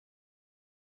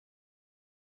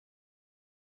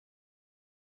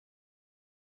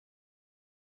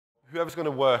whoever's going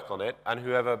to work on it and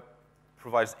whoever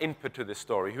provides input to this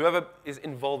story, whoever is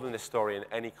involved in this story in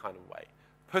any kind of way,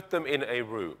 put them in a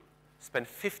room, spend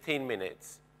 15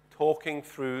 minutes talking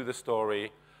through the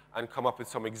story and come up with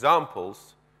some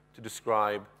examples to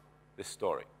describe this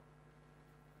story.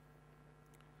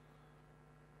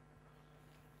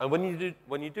 And when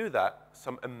you do that,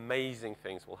 some amazing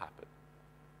things will happen.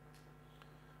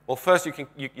 Well, first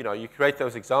you create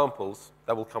those examples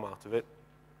that will come out of it.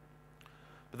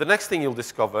 But the next thing you'll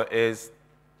discover is,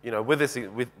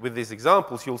 with these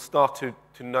examples, you'll start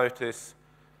to notice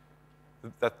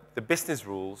that the business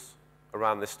rules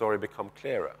around this story become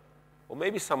clearer. Well,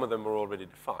 maybe some of them are already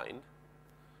defined,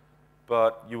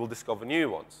 but you will discover new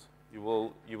ones. You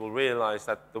will realize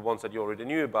that the ones that you already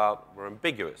knew about were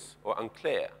ambiguous or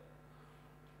unclear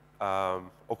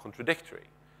or contradictory.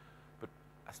 But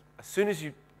as soon as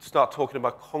you start talking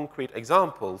about concrete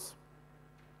examples,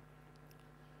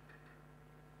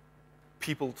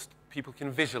 people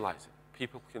can visualize it.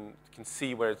 People can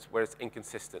see where it's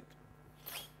inconsistent.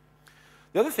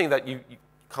 The other thing that you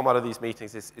come out of these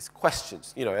meetings is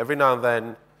questions. Every now and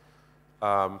then,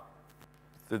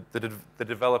 the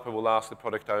developer will ask the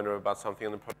product owner about something,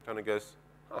 and the product owner goes,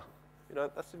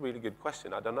 that's a really good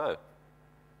question. I don't know.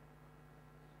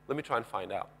 Let me try and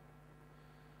find out.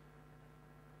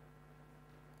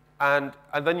 And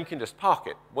then you can just park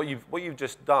it. What you've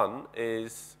just done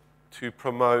is to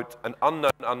promote an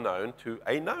unknown unknown to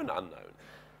a known unknown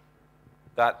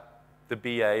that the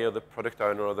BA or the product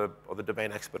owner or the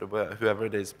domain expert or whoever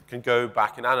it is can go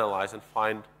back and analyze and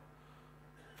find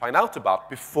out about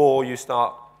before you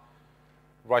start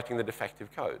writing the defective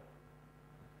code.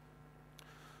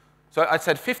 So I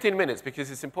said 15 minutes because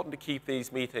it's important to keep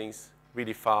these meetings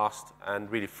really fast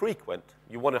and really frequent.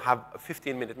 You want to have a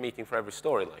 15-minute meeting for every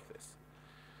story like this.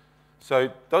 So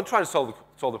don't try and solve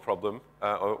the problem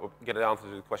or get an answer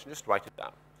to the question. Just write it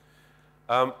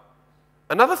down.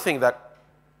 Another thing that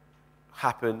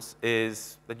happens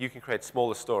is that you can create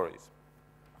smaller stories.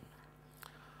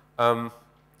 Now,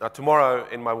 tomorrow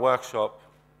in my workshop,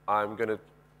 we're going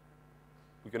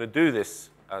to do this.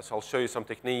 So I'll show you some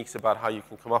techniques about how you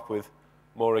can come up with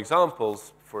more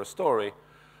examples for a story.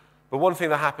 But one thing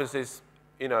that happens is,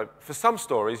 for some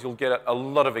stories, you'll get a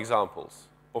lot of examples.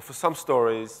 Or for some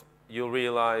stories, you'll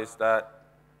realize that,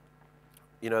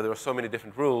 there are so many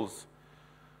different rules.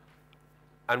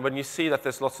 And when you see that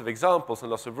there's lots of examples and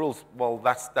lots of rules, well,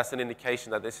 that's an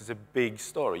indication that this is a big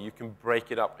story. You can break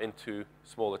it up into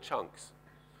smaller chunks.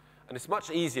 And it's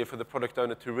much easier for the product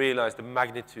owner to realize the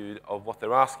magnitude of what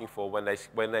they're asking for when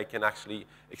they can actually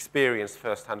experience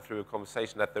firsthand through a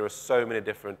conversation that there are so many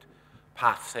different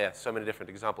paths here, so many different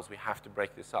examples. We have to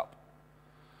break this up.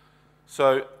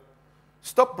 So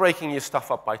stop breaking your stuff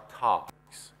up by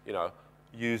tasks,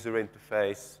 user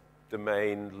interface,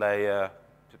 domain, layer,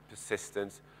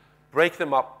 persistence. Break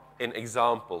them up in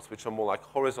examples, which are more like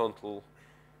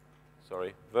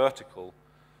vertical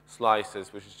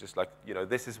slices, which is just like,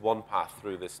 this is one path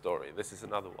through this story. This is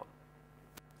another one.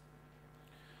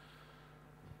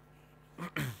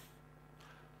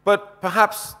 But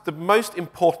perhaps the most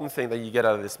important thing that you get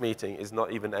out of this meeting is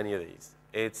not even any of these.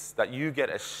 It's that you get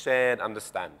a shared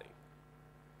understanding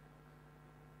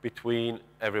between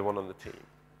everyone on the team.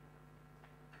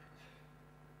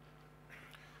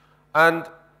 And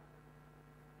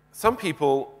some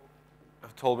people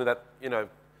have told me that,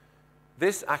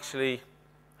 this actually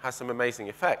has some amazing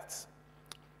effects.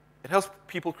 It helps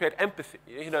people create empathy.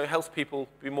 It helps people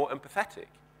be more empathetic.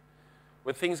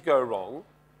 When things go wrong,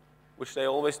 which they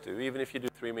always do, even if you do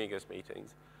 3 Amigos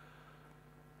meetings,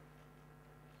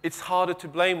 it's harder to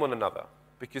blame one another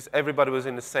because everybody was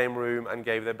in the same room and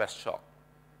gave their best shot.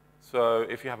 So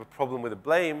if you have a problem with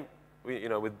blame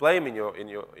in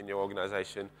your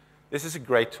organization, this is a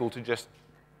great tool to just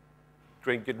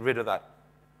get rid of that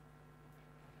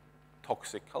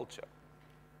toxic culture.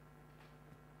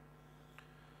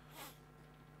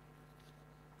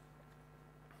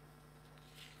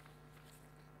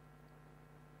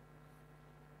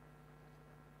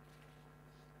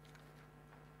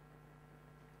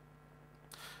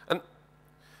 And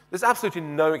there's absolutely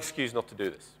no excuse not to do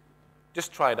this.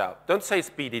 Just try it out. Don't say it's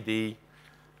BDD.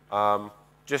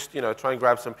 Just try and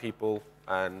grab some people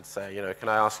and say, can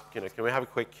I ask, can we have a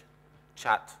quick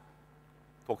chat,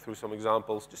 talk through some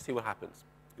examples, just see what happens.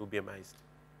 You'll be amazed.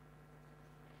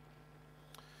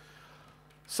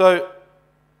 So,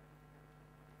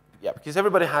 yeah, because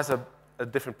everybody has a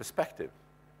different perspective.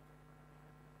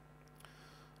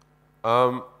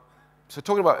 So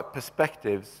talking about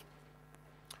perspectives,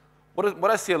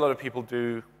 what I see a lot of people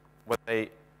do when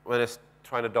they're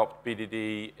trying to adopt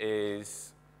BDD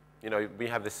is we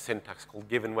have this syntax called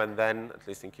given, when, then, at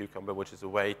least in Cucumber, which is a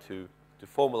way to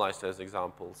formalize those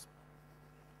examples.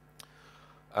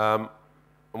 And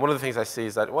one of the things I see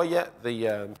is that, well, yeah,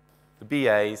 the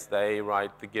BAs, they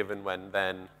write the given, when,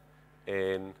 then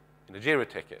in a JIRA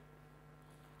ticket.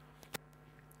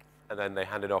 And then they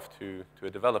hand it off to a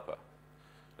developer.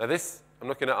 Now this, I'm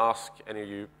not going to ask any of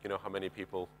you, how many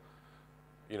people,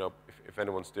 if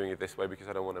anyone's doing it this way, because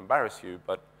I don't want to embarrass you,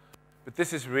 but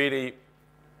this is really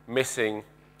missing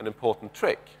an important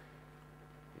trick,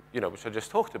 which I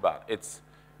just talked about. It's,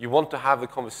 you want to have the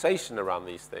conversation around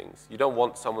these things. You don't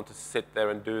want someone to sit there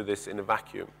and do this in a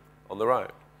vacuum on their own.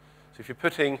 So if you're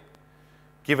putting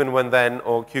given, when, then,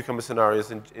 or Cucumber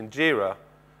scenarios in JIRA,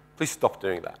 please stop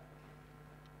doing that.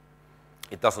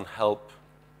 It doesn't help.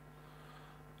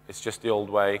 It's just the old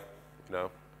way, in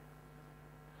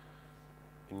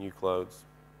new clothes.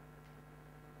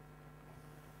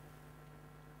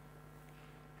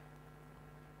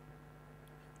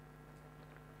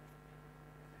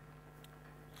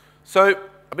 So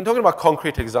I've been talking about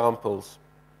concrete examples.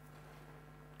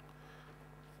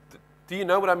 Do you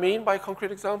know what I mean by a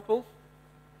concrete example?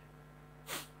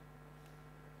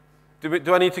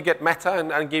 Do I need to get meta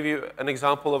and give you an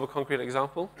example of a concrete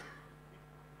example?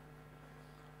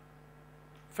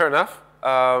 Fair enough.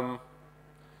 So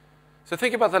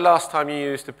think about the last time you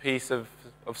used a piece of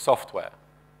software,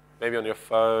 maybe on your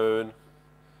phone,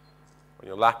 on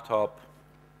your laptop,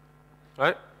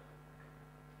 right?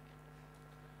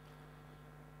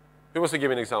 Who wants to give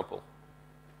me an example?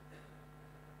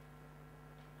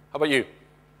 How about you?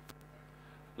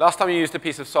 Last time you used a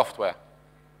piece of software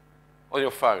on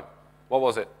your phone, what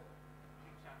was it?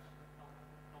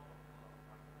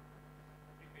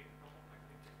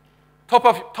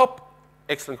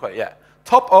 Excellent question, yeah.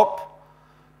 Top up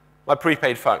my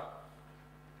prepaid phone.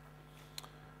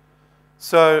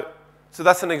 So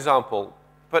that's an example,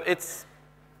 but it's,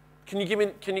 can you give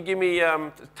me,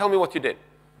 tell me what you did.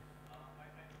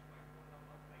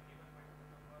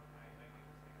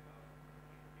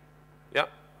 Yeah.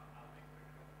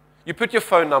 You put your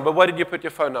phone number. Where did you put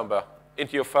your phone number?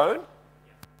 Into your phone?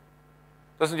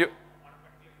 Doesn't you?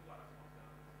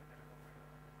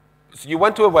 So you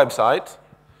went to a website.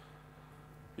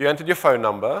 You entered your phone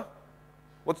number.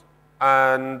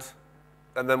 And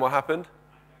then what happened?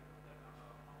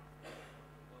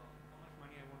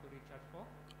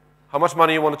 How much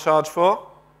money you want to charge for?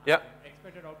 Yeah.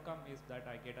 Expected outcome is that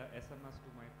I get a SMS to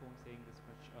my phone saying this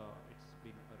much it's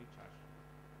been recharged.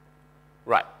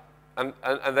 Right.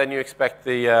 And then you expect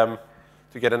to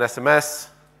get an SMS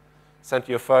sent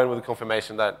to your phone with a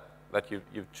confirmation that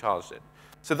you've charged it.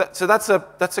 So that's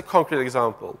a concrete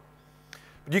example.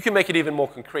 But you can make it even more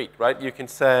concrete, right? You can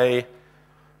say,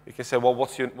 well,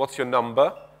 what's your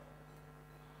number?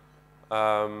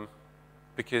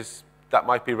 Because that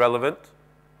might be relevant.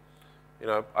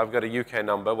 I've got a UK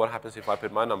number. What happens if I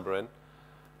put my number in?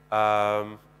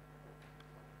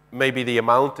 Maybe the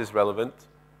amount is relevant.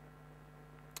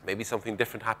 Maybe something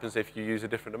different happens if you use a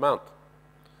different amount.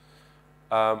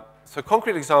 So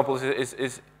concrete examples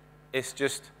is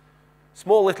just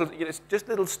small little, it's just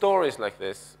little stories like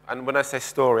this. And when I say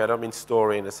story, I don't mean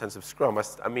story in the sense of Scrum.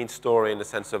 I mean story in the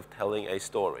sense of telling a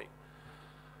story.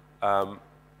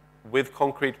 With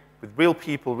real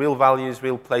people, real values,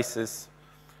 real places,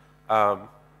 that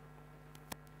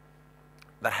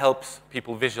helps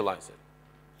people visualize it.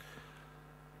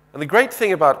 And the great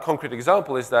thing about concrete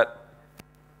example is that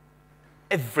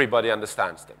everybody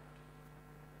understands them.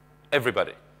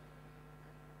 Everybody.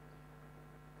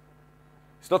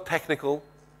 It's not technical.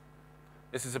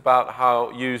 This is about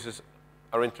how users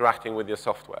are interacting with your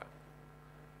software.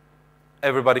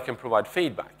 Everybody can provide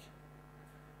feedback.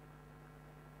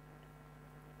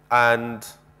 And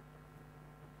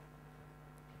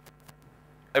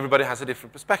everybody has a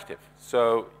different perspective.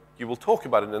 So you will talk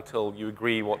about it until you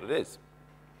agree what it is.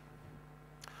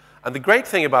 And the great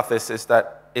thing about this is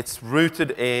that it's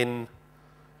rooted in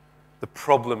the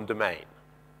problem domain.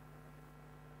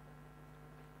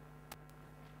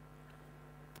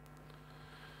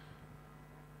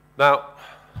 Now,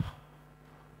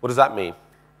 what does that mean?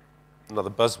 Another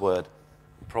buzzword,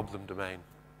 problem domain.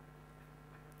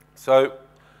 So,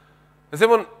 has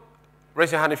anyone,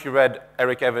 raise your hand if you read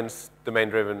Eric Evans'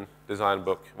 Domain-Driven Design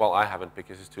book. Well, I haven't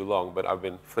because it's too long, but I've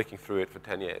been flicking through it for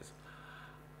 10 years.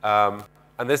 And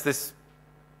there's this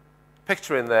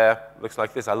picture in there, looks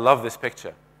like this. I love this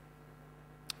picture.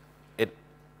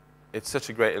 It's such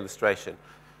a great illustration.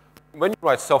 When you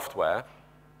write software,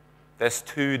 there's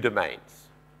two domains.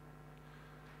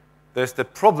 There's the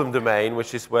problem domain,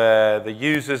 which is where the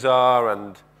users are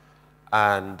and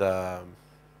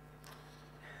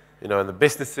and the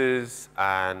businesses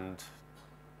and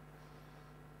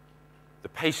the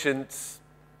patients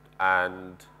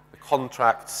and the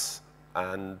contracts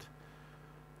and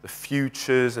the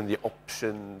futures and the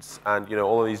options and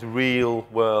all of these real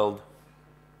world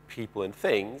people and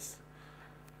things.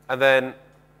 And then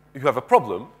you have a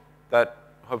problem that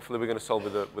hopefully we're going to solve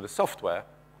with a software.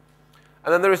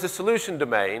 And then there is the solution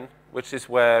domain, which is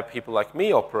where people like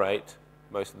me operate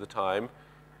most of the time,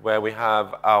 where we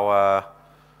have our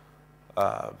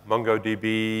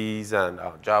MongoDBs and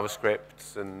our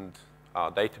JavaScripts and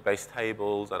our database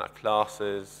tables and our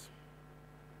classes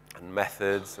and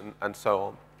methods and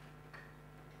so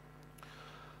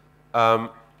on.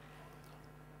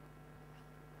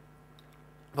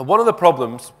 But one of the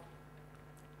problems,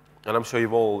 and I'm sure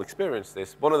you've all experienced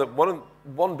this,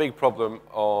 one big problem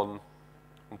on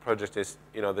project is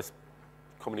this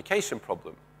communication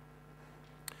problem.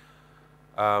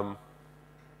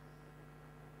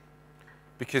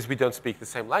 Because we don't speak the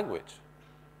same language.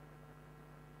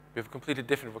 We have a completely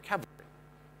different vocabulary.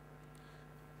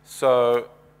 So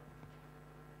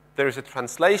there is a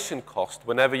translation cost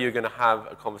whenever you're going to have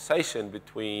a conversation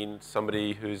between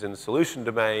somebody who's in the solution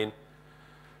domain,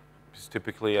 who's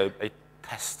typically a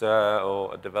tester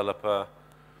or a developer,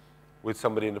 with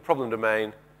somebody in the problem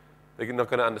domain. They're not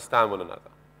going to understand one another.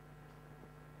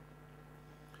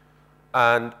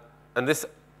 And this,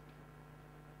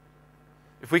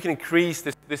 if we can increase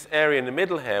this area in the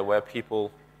middle here where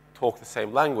people talk the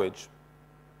same language,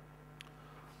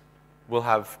 we'll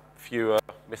have fewer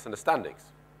misunderstandings.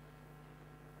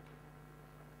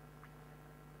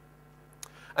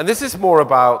 And this is more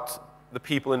about the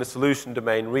people in the solution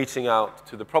domain reaching out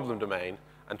to the problem domain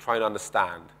and trying to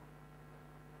understand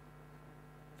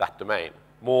that domain,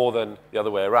 more than the other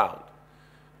way around.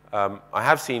 I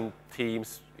have seen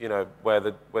teams, where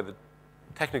the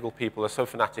technical people are so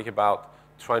fanatic about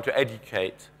trying to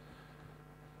educate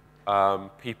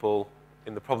people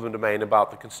in the problem domain about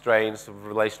the constraints of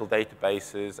relational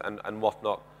databases and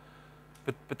whatnot.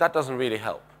 But that doesn't really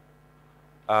help.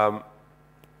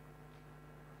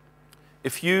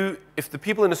 If the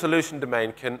people in the solution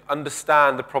domain can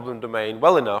understand the problem domain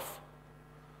well enough,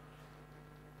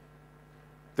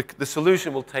 the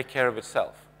solution will take care of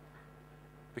itself.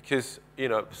 Because,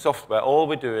 software, all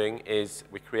we're doing is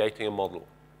we're creating a model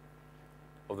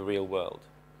of the real world.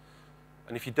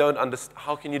 And if you don't understand,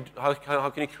 how can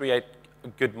you create a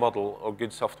good model or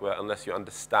good software unless you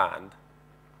understand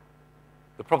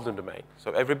the problem domain?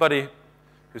 So everybody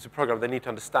who's a programmer, they need to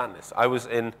understand this. I was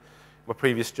in my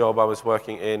previous job, I was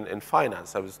working in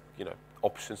finance. I was,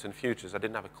 options and futures. I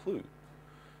didn't have a clue.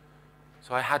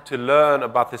 So I had to learn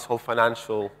about this whole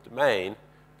financial domain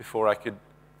before I could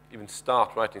even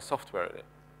start writing software in it.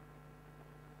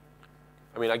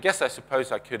 I mean, I suppose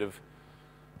I could have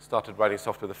started writing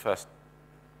software the first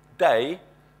day,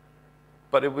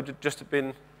 but it would just have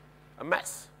been a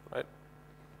mess, right?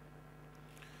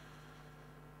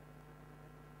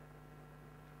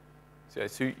 So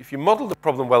if you model the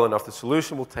problem well enough, the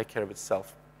solution will take care of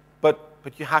itself. But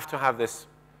you have to have this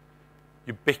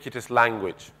ubiquitous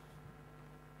language.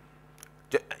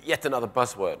 Yet another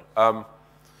buzzword.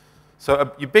 So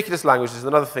a ubiquitous language is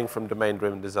another thing from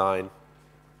domain-driven design,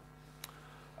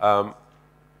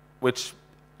 which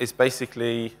is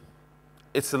basically,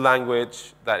 it's a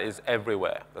language that is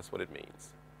everywhere. That's what it means.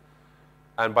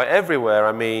 And by everywhere,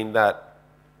 I mean that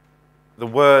the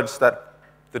words that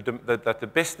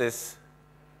the business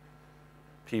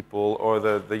people or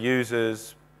the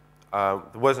users, the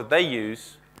words that they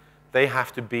use, they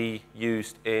have to be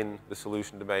used in the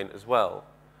solution domain as well,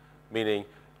 meaning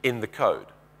in the code.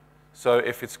 So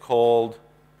if it's called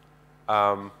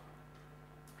a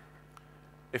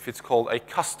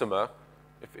customer,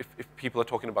 if people are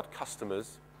talking about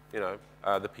customers,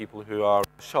 the people who are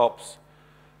shops,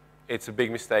 it's a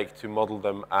big mistake to model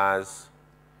them as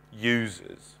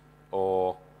users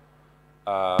or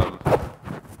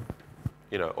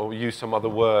or use some other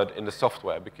word in the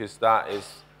software, because that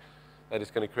is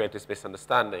going to create this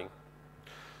misunderstanding.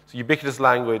 So ubiquitous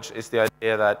language is the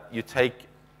idea that you take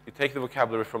the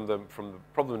vocabulary from the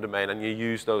problem domain and you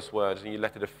use those words and you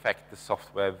let it affect the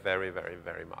software very, very,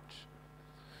 very much.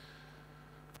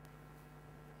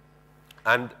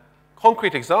 And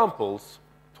concrete examples,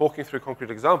 talking through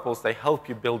concrete examples, they help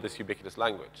you build this ubiquitous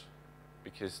language,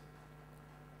 because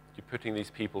you're putting these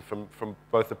people from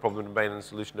both the problem domain and the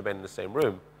solution domain in the same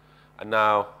room. And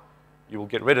now you will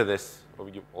get rid of this, or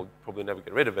you'll probably never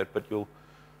get rid of it, but you'll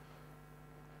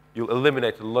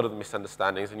eliminate a lot of the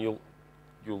misunderstandings and you'll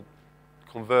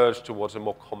converge towards a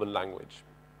more common language.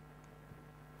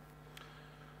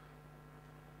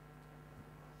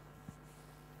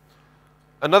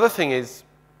 Another thing is,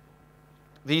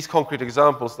 these concrete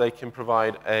examples, they can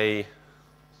provide a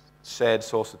shared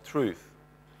source of truth.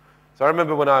 So I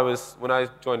remember when I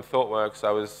joined ThoughtWorks,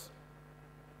 I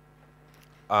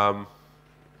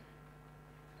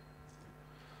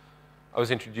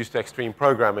was introduced to extreme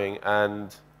programming,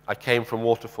 and I came from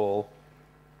waterfall,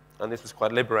 and this was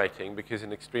quite liberating because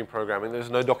in extreme programming there's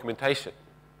no documentation.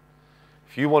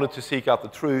 If you wanted to seek out the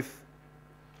truth,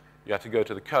 you had to go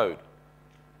to the code,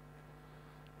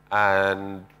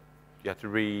 and you had to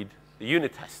read the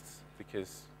unit tests,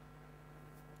 because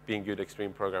being good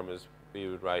extreme programmers, we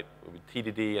would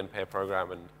TDD and pair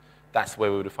program, and that's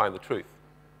where we would find the truth.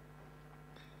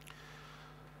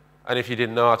 And if you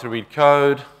didn't know how to read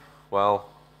code, well,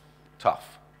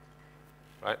 tough,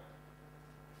 right?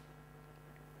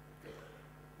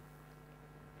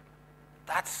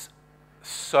 That's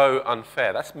so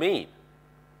unfair. That's mean.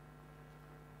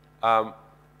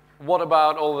 What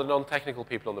about all the non-technical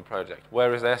people on the project?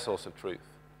 Where is their source of truth?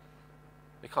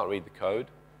 They can't read the code.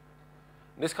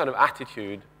 And this kind of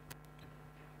attitude,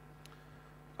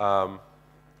 I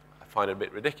find it a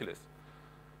bit ridiculous,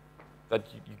 that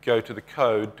you go to the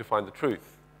code to find the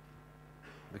truth,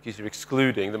 because you're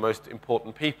excluding the most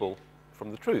important people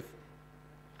from the truth.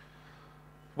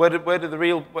 Where do the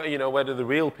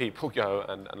real people go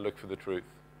and look for the truth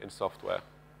in software?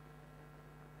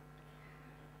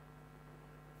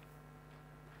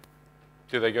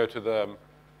 Do they go to the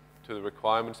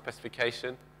requirement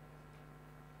specification?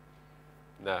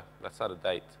 No, that's out of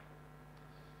date.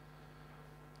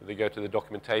 Do they go to the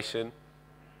documentation?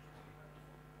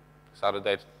 It's out of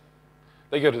date.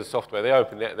 They go to the software. They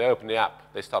open the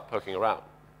app. They start poking around.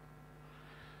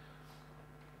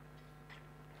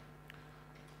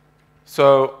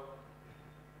 So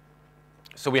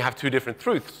we have two different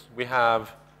truths. We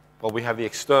have the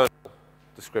external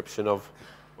description of,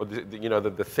 or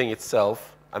the thing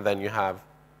itself, and then you have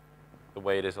the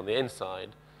way it is on the inside.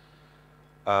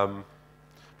 But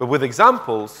with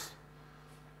examples,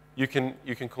 you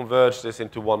can converge this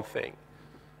into one thing.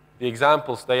 The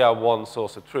examples, they are one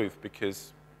source of truth,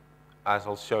 because, as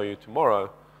I'll show you tomorrow,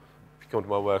 if you come to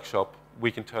my workshop,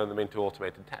 we can turn them into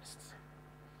automated tests.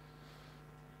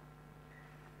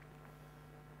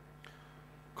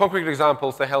 Concrete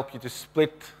examples, they help you to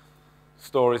split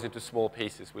stories into small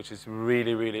pieces, which is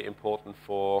really, really important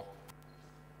for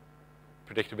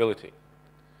predictability.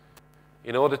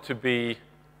 In order to be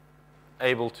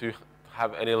able to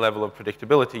have any level of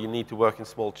predictability, you need to work in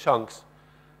small chunks.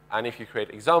 And if you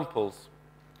create examples,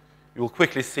 you will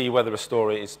quickly see whether a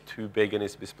story is too big and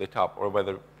needs to be split up, or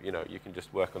whether you can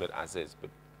just work on it as is. But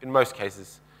in most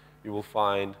cases, you will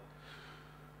find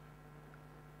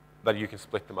that you can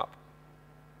split them up.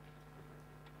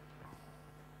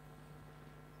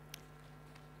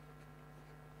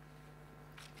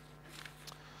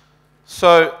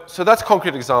 So that's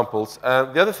concrete examples.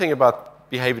 The other thing about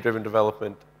behavior-driven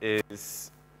development is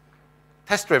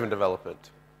test-driven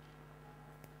development.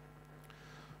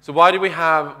 So why do we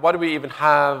even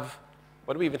have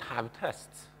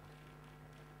tests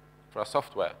for our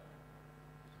software?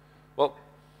 Well,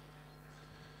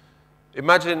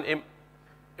 imagine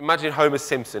Homer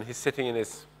Simpson. He's sitting in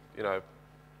his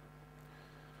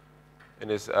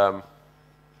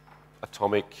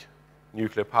atomic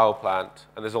nuclear power plant,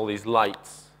 and there's all these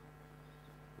lights,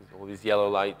 all these yellow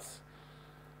lights,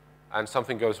 and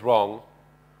something goes wrong,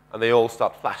 and they all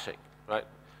start flashing, right?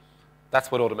 That's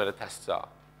what automated tests are.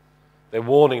 They're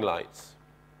warning lights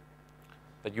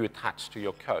that you attach to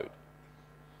your code,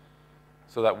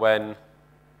 so that when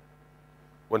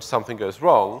something goes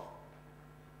wrong,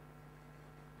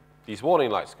 these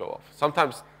warning lights go off.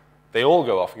 Sometimes they all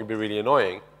go off and can be really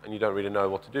annoying, and you don't really know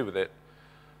what to do with it.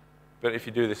 But if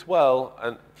you do this well,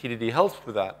 and TDD helps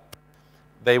with that,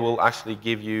 they will actually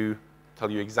tell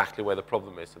you exactly where the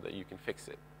problem is so that you can fix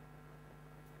it.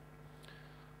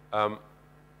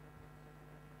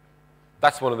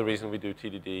 That's one of the reasons we do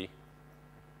TDD.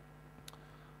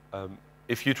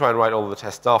 If you try and write all of the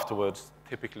tests afterwards,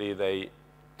 typically they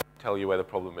tell you where the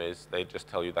problem is. They just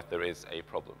tell you that there is a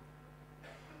problem.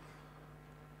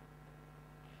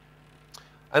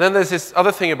 And then there's this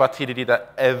other thing about TDD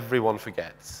that everyone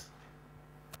forgets.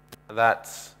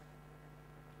 That's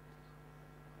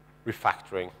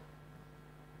refactoring.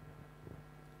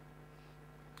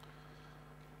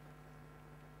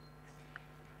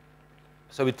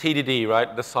 So with TDD,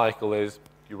 right, the cycle is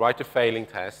you write a failing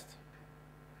test,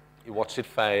 you watch it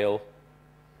fail,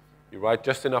 you write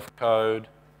just enough code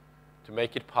to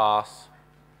make it pass,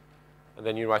 and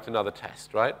then you write another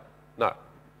test, right? No,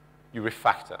 you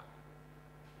refactor,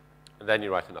 and then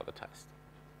you write another test.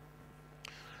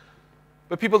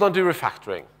 But people don't do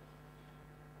refactoring.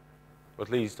 or at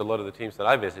least a lot of the teams that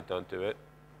I visit don't do it,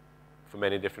 for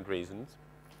many different reasons.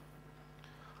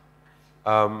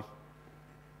 Some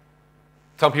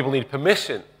people need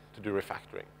permission to do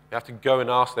refactoring. They have to go and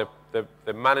ask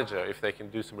their manager if they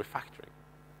can do some refactoring.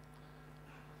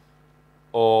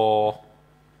 Or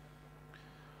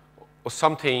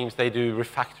some teams, they do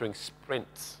refactoring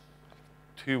sprints,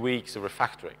 2 weeks of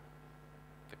refactoring.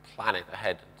 They plan it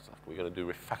ahead and stuff. We're going to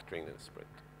do refactoring in a sprint.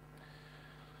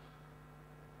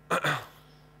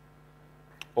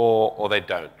 Or they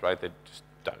don't, right? They just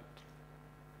don't.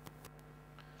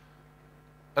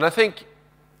 And I think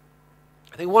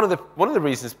one of the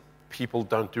reasons people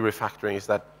don't do refactoring is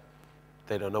that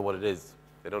they don't know what it is.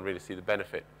 They don't really see the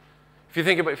benefit. If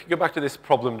you go back to this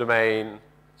problem domain,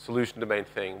 solution domain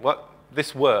thing,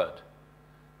 this word,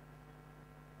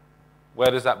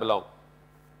 where does that belong?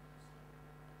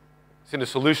 It's in the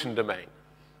solution domain,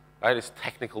 right? It's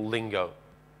technical lingo.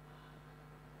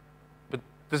 But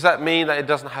does that mean that it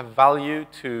doesn't have value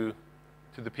to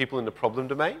the people in the problem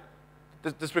domain?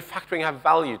 Does refactoring have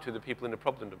value to the people in the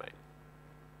problem domain?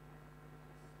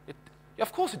 Yeah,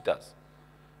 of course it does.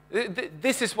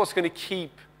 This is what's going to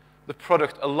keep the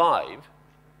product alive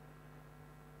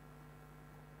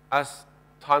as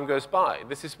time goes by.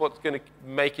 This is what's going to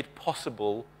make it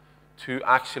possible to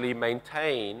actually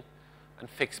maintain and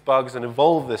fix bugs and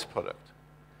evolve this product.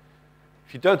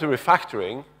 If you don't do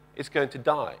refactoring, it's going to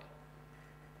die.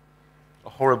 A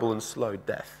horrible and slow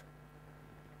death.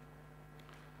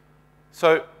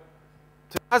 So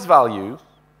it has value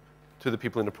to the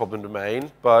people in the problem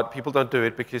domain, but people don't do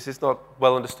it because it's not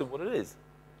well understood what it is.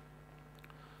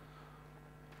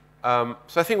 So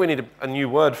I think we need a new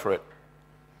word for it.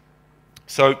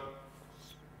 So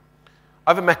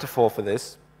I have a metaphor for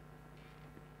this.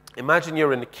 Imagine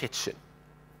you're in a kitchen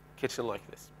like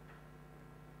this.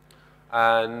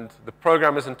 And the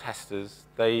programmers and testers,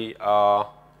 they are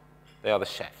the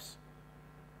chefs.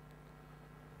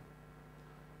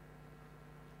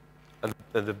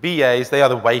 And the BAs, they are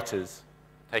the waiters,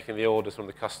 taking the orders from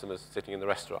the customers sitting in the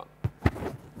restaurant.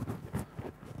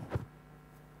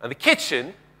 And the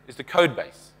kitchen is the code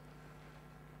base.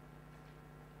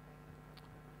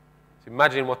 So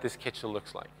imagine what this kitchen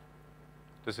looks like.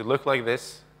 Does it look like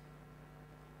this?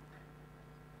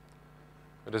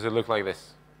 Or does it look like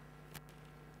this?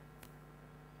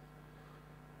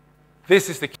 This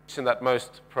is the kitchen that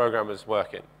most programmers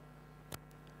work in.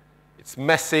 It's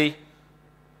messy.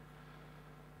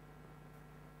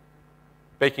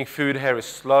 Baking food here is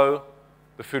slow.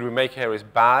 The food we make here is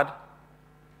bad. It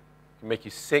can make you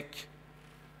sick.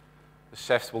 The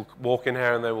chefs will walk in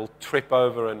here and they will trip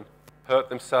over and hurt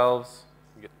themselves,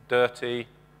 and get dirty.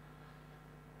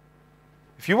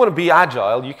 If you want to be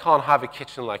agile, you can't have a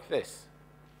kitchen like this.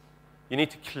 You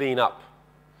need to clean up.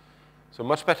 So a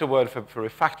much better word for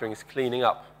refactoring is cleaning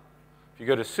up. If you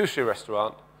go to a sushi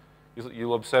restaurant,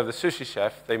 you'll observe the sushi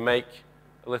chef. They make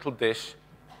a little dish,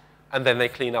 and then they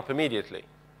clean up immediately.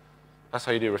 That's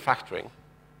how you do refactoring.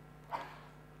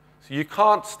 So you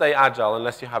can't stay agile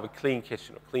unless you have a clean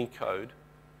kitchen or clean code.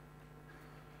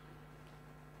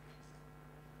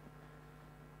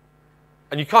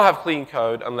 And you can't have clean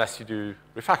code unless you do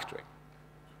refactoring.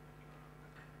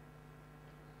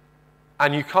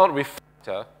 And you can't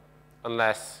refactor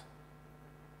unless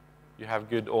you have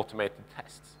good automated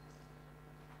tests.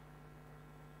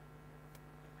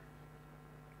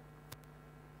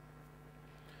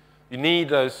 You need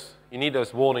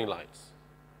those warning lights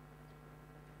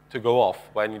to go off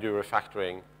when you do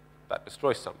refactoring that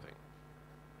destroys something.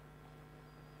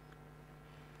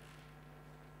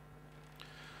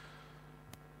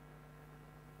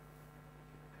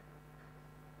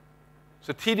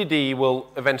 So TDD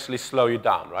will eventually slow you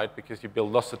down, right? Because you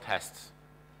build lots of tests.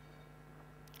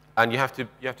 And you have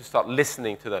to start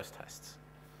listening to those tests.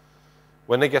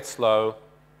 When they get slow,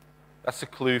 that's a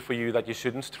clue for you that you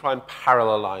shouldn't try and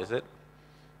parallelize it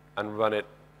and run it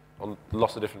on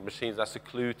lots of different machines. That's a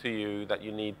clue to you that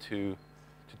you need to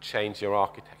change your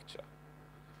architecture,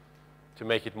 to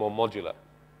make it more modular,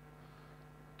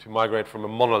 to migrate from a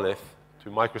monolith to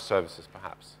microservices,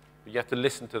 perhaps. But you have to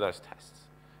listen to those tests,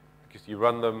 because you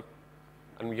run them,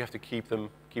 and you have to keep them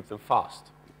fast.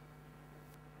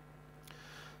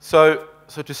 So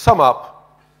to sum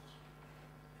up,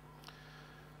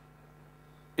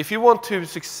 if you want to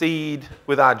succeed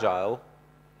with Agile,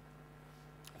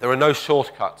 there are no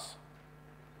shortcuts.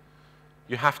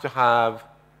 You have to have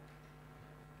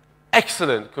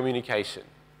excellent communication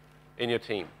in your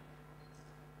team.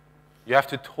 You have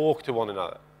to talk to one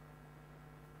another.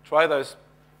 Try those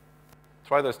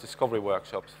discovery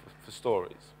workshops for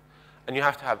stories. And you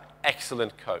have to have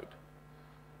excellent code.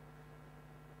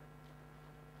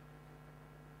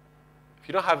 If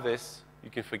you don't have this, you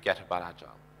can forget about Agile.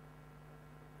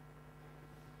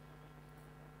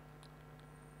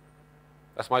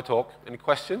 That's my talk. Any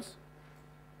questions?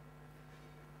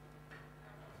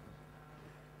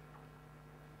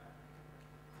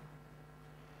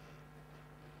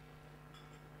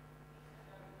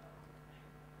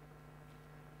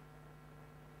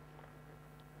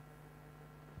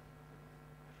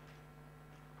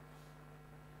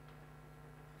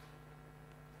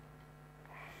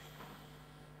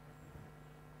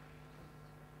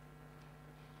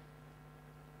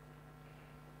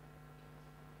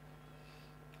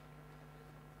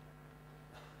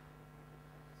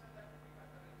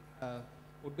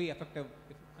 Would be effective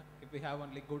if we have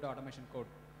only good automation code.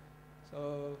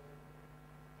 So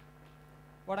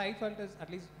what I felt is, at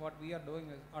least what we are doing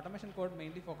is, automation code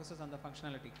mainly focuses on the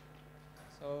functionality.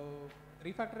 So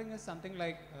refactoring is something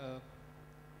like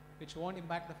which won't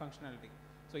impact the functionality.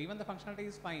 So even the functionality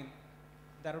is fine,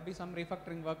 there will be some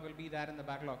refactoring work will be there in the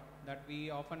backlog that we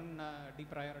often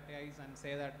deprioritize and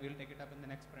say that we'll take it up in the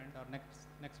next sprint or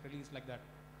next release, like that.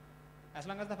 As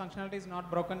long as the functionality is not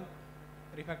broken,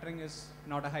 refactoring is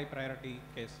not a high priority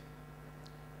case.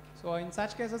 So in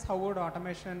such cases, how would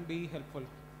automation be helpful?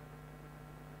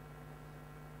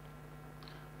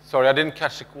 Sorry, I didn't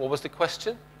catch it. What was the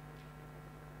question?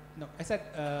 No, I said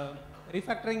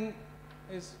refactoring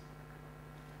is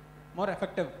more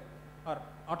effective, or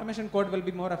automation code will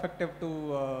be more effective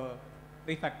to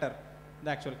refactor the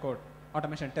actual code,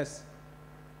 automation tests.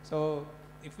 So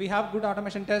if we have good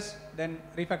automation tests, then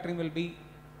refactoring will be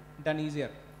done easier.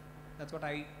 That's what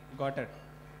I got it.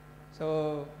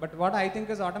 So, but what I think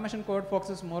is automation code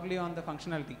focuses morely on the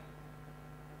functionality.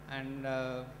 And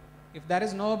if there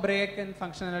is no break in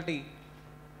functionality,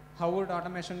 how would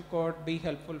automation code be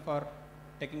helpful for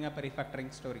taking up a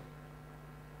refactoring story?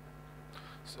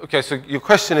 Okay, so your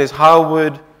question is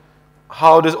how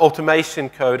does automation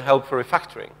code help for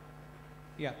refactoring?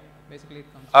 Yeah, basically it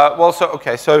comes.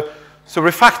 So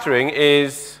refactoring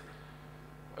is,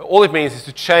 all it means is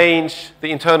to change the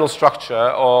internal structure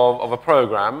of a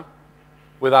program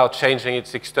without changing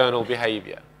its external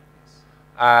behavior.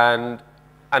 And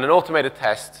an automated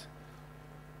test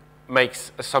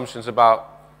makes assumptions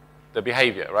about the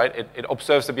behavior, right? It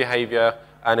observes the behavior,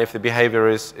 and if the behavior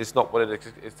is not what it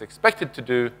is expected to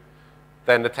do,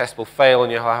 then the test will fail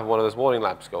and you'll have one of those warning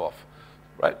lamps go off,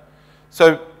 right?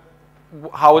 So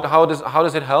how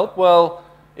does it help? Well,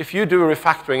 if you do a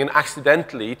refactoring and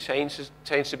accidentally change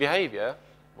the behavior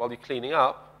while you're cleaning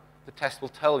up, the test will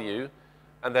tell you,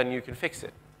 and then you can fix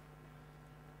it.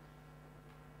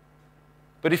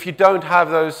 But if you don't have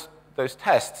those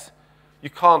tests, you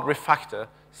can't refactor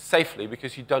safely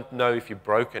because you don't know if you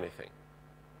broke anything.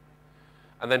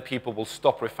 And then people will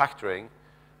stop refactoring,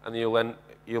 and you'll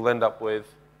end up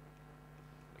with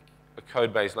a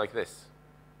code base like this.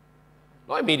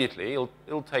 Not immediately.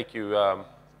 It'll take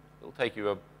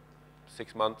you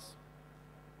 6 months.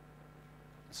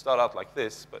 It'll start out like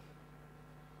this, but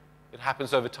it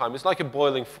happens over time. It's like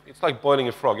boiling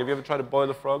a frog. Have you ever tried to boil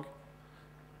a frog?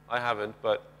 I haven't,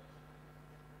 but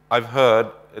I've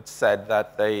heard it said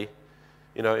that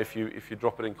if you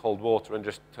drop it in cold water and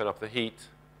just turn up the heat,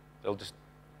 they'll just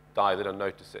die. They don't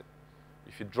notice it.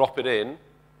 If you drop it in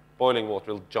boiling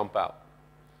water, it'll jump out.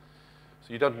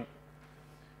 So if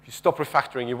you stop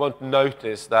refactoring, you won't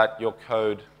notice that your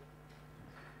code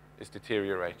is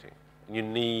deteriorating, and you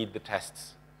need the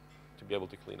tests to be able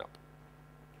to clean up.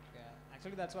 Yeah,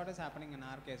 actually that's what is happening in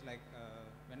our case. Like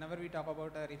whenever we talk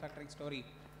about a refactoring story,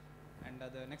 and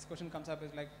the next question comes up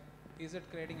is like, is it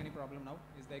creating any problem now?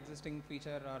 Is the existing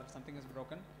feature or something is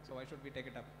broken? So why should we take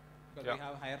it up? Because we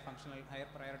have higher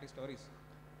priority stories.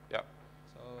 Yeah.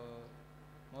 So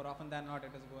more often than not,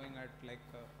 it is going at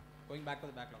going back to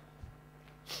the backlog.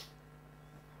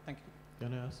 Thank you.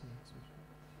 Can I ask the next question?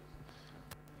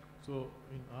 So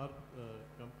in our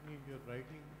company, we are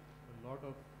writing a lot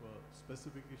of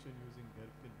specification using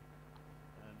Gherkin,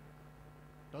 and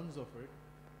tons of it,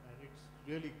 and it's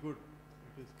really good.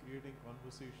 It is creating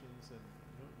conversations, and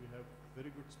we have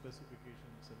very good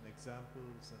specifications and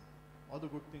examples, and all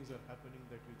the good things are happening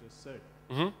that you just said.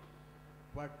 Mm-hmm.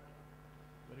 But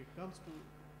when it comes to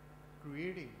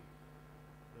creating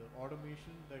the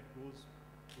automation that goes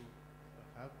to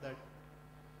have that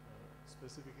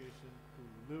specification to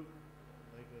live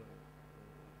like a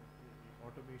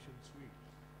automation suite,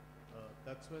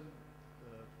 that's when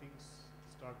things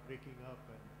start breaking up,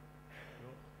 and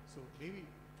so maybe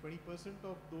 20%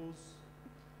 of those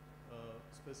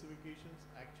specifications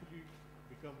actually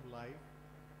become live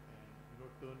and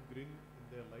turn green in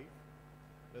their life.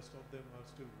 Rest of them are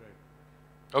still red.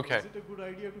 Okay. Is it a good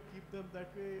idea to keep them that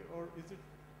way, or is it?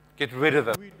 get rid of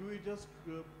them. Do we just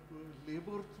labor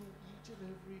through each and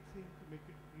everything to make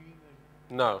it green?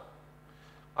 No.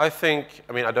 I think,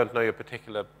 I mean, I don't know your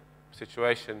particular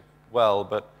situation well,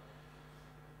 but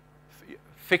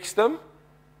fix them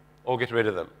or get rid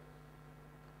of them.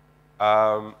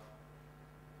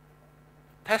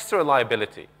 Tests are a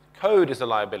liability. Code is a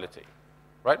liability,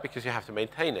 right? Because you have to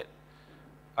maintain it.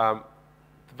 The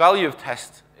value of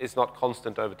tests is not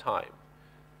constant over time.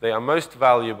 They are most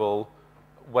valuable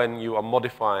when you are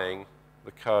modifying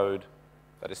the code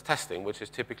that is testing, which is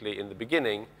typically in the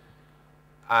beginning,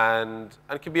 and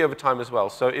can be over time as well.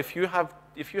 So if you have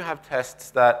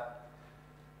tests that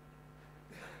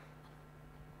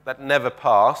never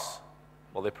pass,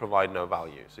 well, they provide no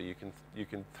value. So you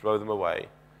can throw them away.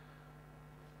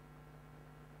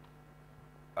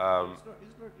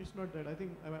 It's not that. I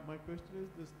think my question is,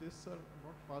 these tests are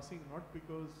not passing not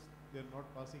because they're not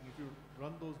passing. If you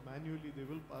run those manually, they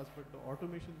will pass, but the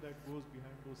automation that goes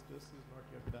behind those tests is not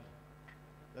yet done.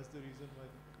 That's the reason why.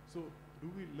 So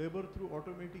do we labor through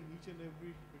automating each and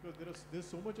every, because there's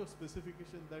so much of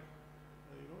specification that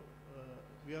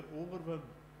we are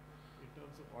overwhelmed in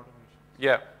terms of automation.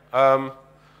 Yeah.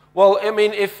 Well, I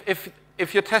mean,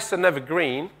 if your tests are never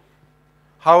green,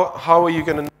 how are you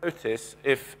going to notice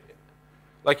if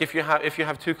you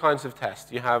have two kinds of tests?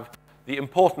 You have the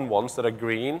important ones that are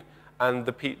green and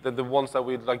the ones that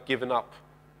we've given up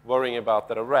worrying about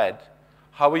that are red.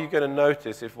 How are you going to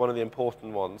notice if one of the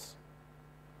important ones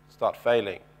start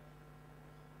failing?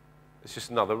 It's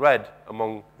just another red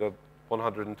among the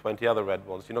 120 other red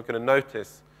ones. You're not going to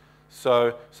notice.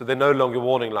 So they're no longer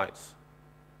warning lights.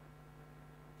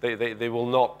 They will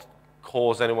not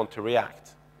cause anyone to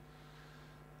react.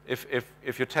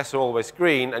 If your tests are always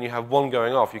green and you have one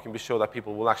going off, you can be sure that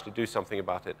people will actually do something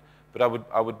about it. But I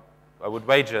would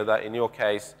wager that in your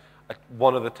case,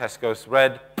 one of the tests goes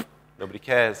red, nobody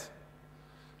cares.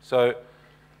 So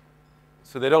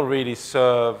they don't really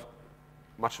serve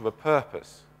much of a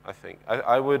purpose, I think.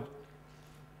 I would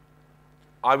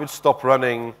stop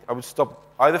running. I would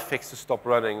either fix to stop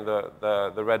running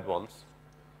the red ones,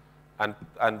 and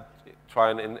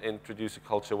try and introduce a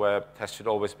culture where tests should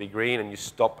always be green, and you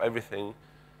stop everything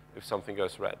if something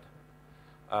goes red.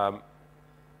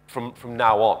 From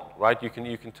now on, right? You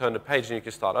can turn the page and you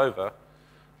can start over,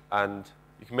 and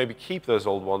you can maybe keep those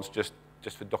old ones just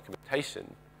for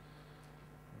documentation,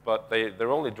 but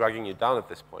they're only dragging you down at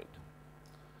this point.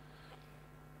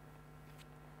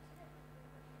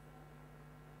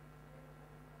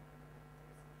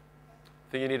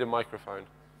 I think you need a microphone.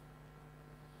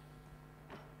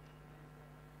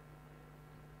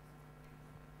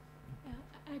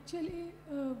 Actually,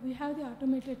 we have the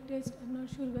automated test. I'm not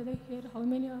sure whether here how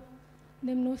many of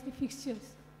them knows the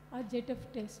fixtures or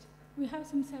JTF test. We have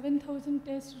some 7,000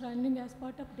 tests running as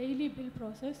part of daily build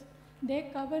process. They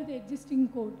cover the existing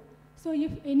code. So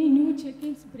if any new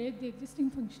check-ins break the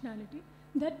existing functionality,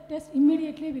 that test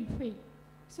immediately will fail.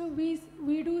 So we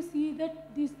do see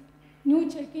that these new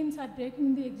check-ins are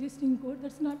breaking the existing code.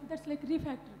 That's like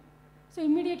refactoring. So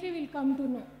immediately we'll come to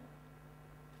know.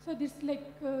 So this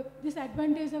this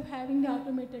advantage of having the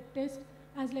automated test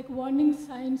as like warning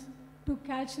signs to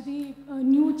catch the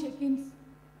new check-ins,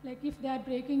 like if they are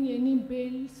breaking any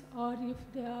builds or if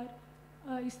they are,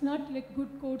 it's not like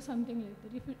good code, something like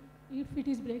that. If it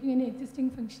is breaking any existing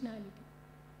functionality.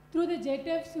 Through the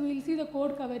JTFs, we will see the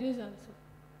code coverage also.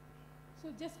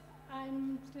 So just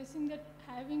I'm stressing that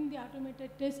having the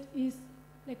automated test is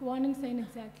like warning sign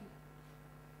exactly.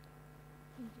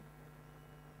 Thank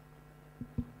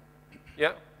you.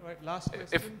 Yeah? Right, last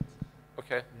question.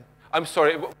 Okay. Yeah. I'm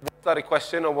sorry, was that a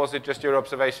question or was it just your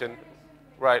observation?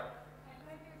 Right.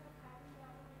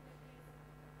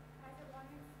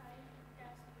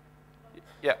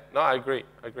 Yeah, no, I agree.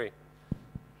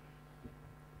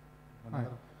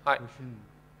 Another Hi. question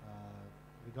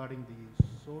regarding the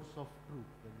source of truth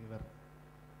when we were.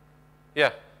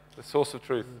 Yeah, the source of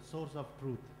truth. The source of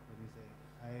truth, when you say.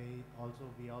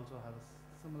 We also have a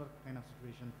similar kind of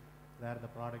situation where the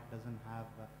product doesn't have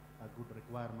a good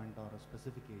requirement or a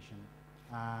specification.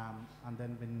 And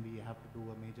then when we have to do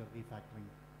a major refactoring,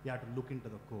 we have to look into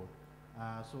the code.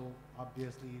 So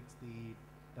obviously it's the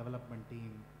development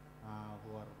team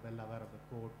who are well aware of the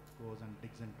code, goes and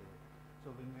digs into it.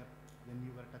 So when you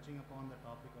were touching upon the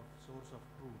topic of source of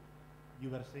truth,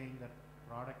 you were saying that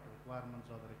product requirements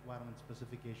or the requirement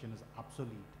specification is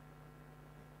obsolete.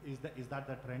 Is that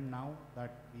the trend now,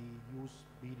 that we use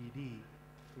BDD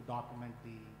to document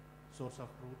the source of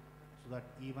truth so that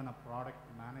even a product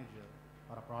manager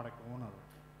or a product owner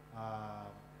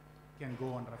can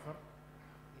go and refer?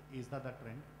 Is that the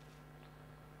trend?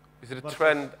 Is it a Versus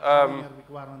trend? having a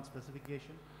requirement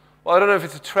specification? Well, I don't know if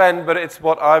it's a trend, but it's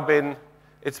what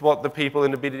the people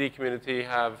in the BDD community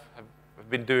have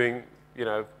been doing,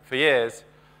 for years.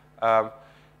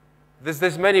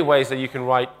 There's many ways that you can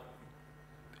write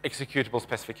executable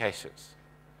specifications.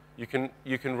 You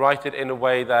can write it in a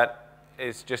way that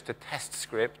is just a test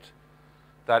script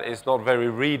that is not very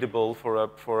readable for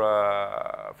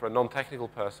a non-technical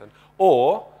person,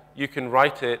 or you can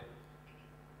write it.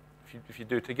 If you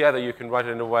do it together, you can write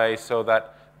it in a way so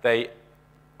that they're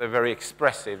very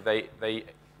expressive. They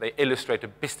illustrate a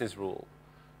business rule.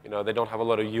 They don't have a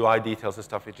lot of UI details and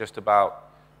stuff. It's just about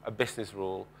a business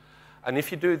rule. And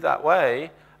if you do it that way,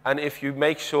 and if you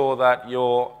make sure that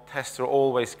your tests are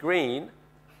always green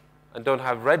and don't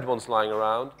have red ones lying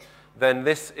around, then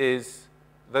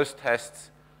those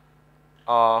tests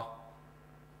are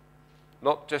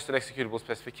not just an executable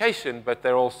specification, but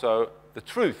they're also the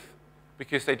truth,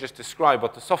 because they just describe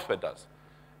what the software does.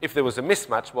 If there was a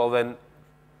mismatch, well, then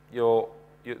your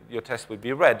test would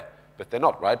be red, but they're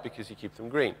not, right, because you keep them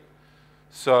green.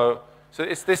 So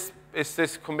it's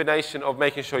this combination of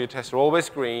making sure your tests are always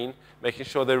green, making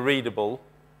sure they're readable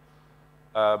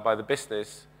by the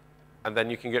business, and then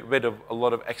you can get rid of a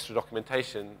lot of extra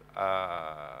documentation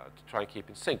to try and keep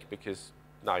in sync, because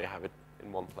now you have it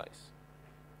in one place.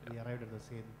 We arrived at the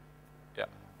same. Yeah.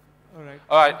 All right.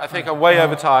 All right, I think I'm way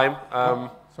over time.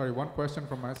 Sorry, one question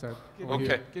from my side.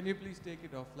 Can you please take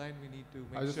it offline? We need to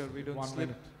make sure we don't slip.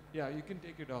 Yeah, you can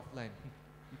take it offline.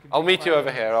 I'll meet you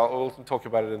over here. We'll talk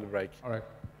about it in the break. All right.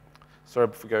 Sorry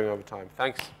for going over time.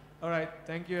 Thanks. All right.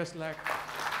 Thank you, Aslak.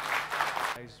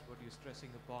 What you're stressing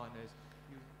upon is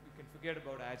you can forget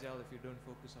about Agile if you don't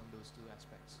focus on those two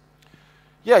aspects.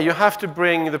 Yeah, you have to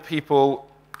bring the people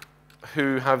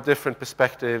who have different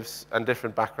perspectives and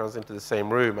different backgrounds into the same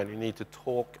room, and you need to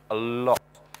talk a lot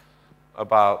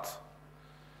about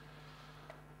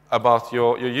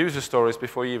your user stories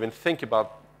before you even think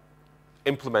about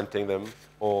implementing them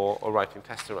or writing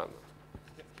tests around them.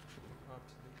 Yeah.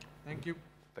 Absolutely. Thank you.